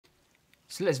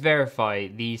So let's verify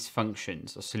these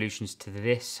functions are solutions to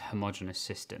this homogeneous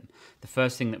system. The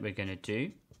first thing that we're going to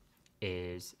do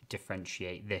is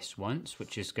differentiate this once,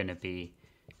 which is going to be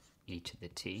e to the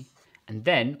t. And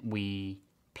then we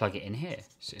plug it in here.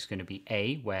 So it's going to be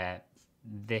a, where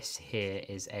this here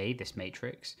is a, this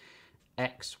matrix,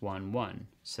 x, 1, 1.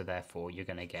 So therefore you're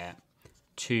going to get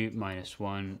 2 minus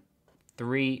 1,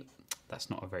 3. That's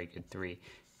not a very good 3.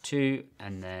 2,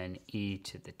 and then e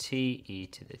to the t.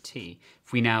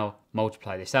 If we now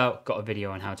multiply this out, got a video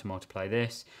on how to multiply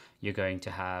this, you're going to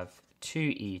have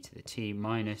 2e to the t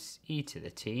minus e to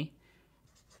the t,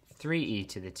 3e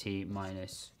to the t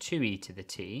minus 2e to the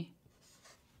t,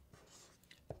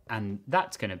 and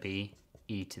that's going to be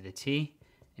e to the t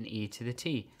and e to the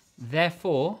t.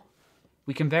 Therefore,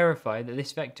 we can verify that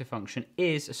this vector function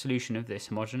is a solution of this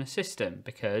homogeneous system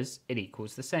because it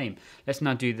equals the same. Let's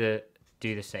now do the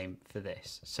same for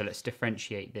this. So let's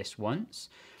differentiate this once.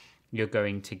 You're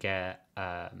going to get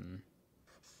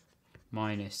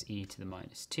minus e to the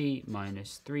minus t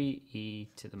minus 3e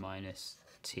to the minus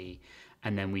t.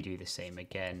 And then we do the same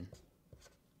again.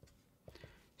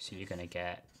 So you're going to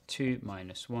get 2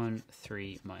 minus 1,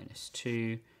 3 minus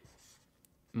 2,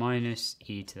 minus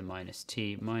e to the minus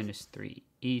t minus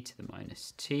 3e to the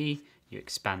minus t. You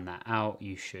expand that out.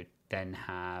 You should then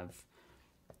have,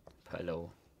 put a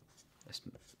little,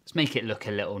 let's make it look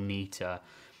a little neater.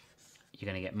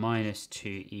 You're going to get minus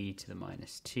 2e to the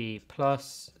minus t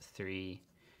plus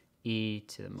 3e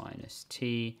to the minus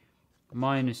t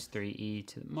minus 3e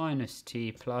to the minus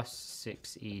t plus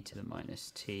 6e to the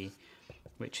minus t,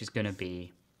 which is going to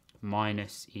be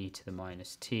minus e to the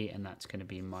minus t, and that's going to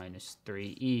be minus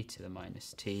 3e to the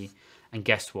minus t. And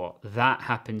guess what? That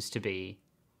happens to be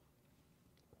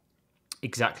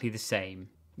exactly the same.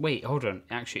 Wait, hold on.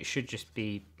 Actually, it should just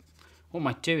be, what am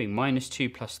I doing? Minus 2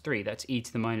 plus 3, that's e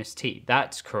to the minus t.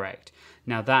 That's correct.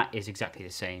 Now that is exactly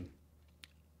the same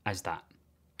as that.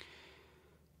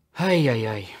 Hey, hey,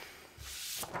 hey.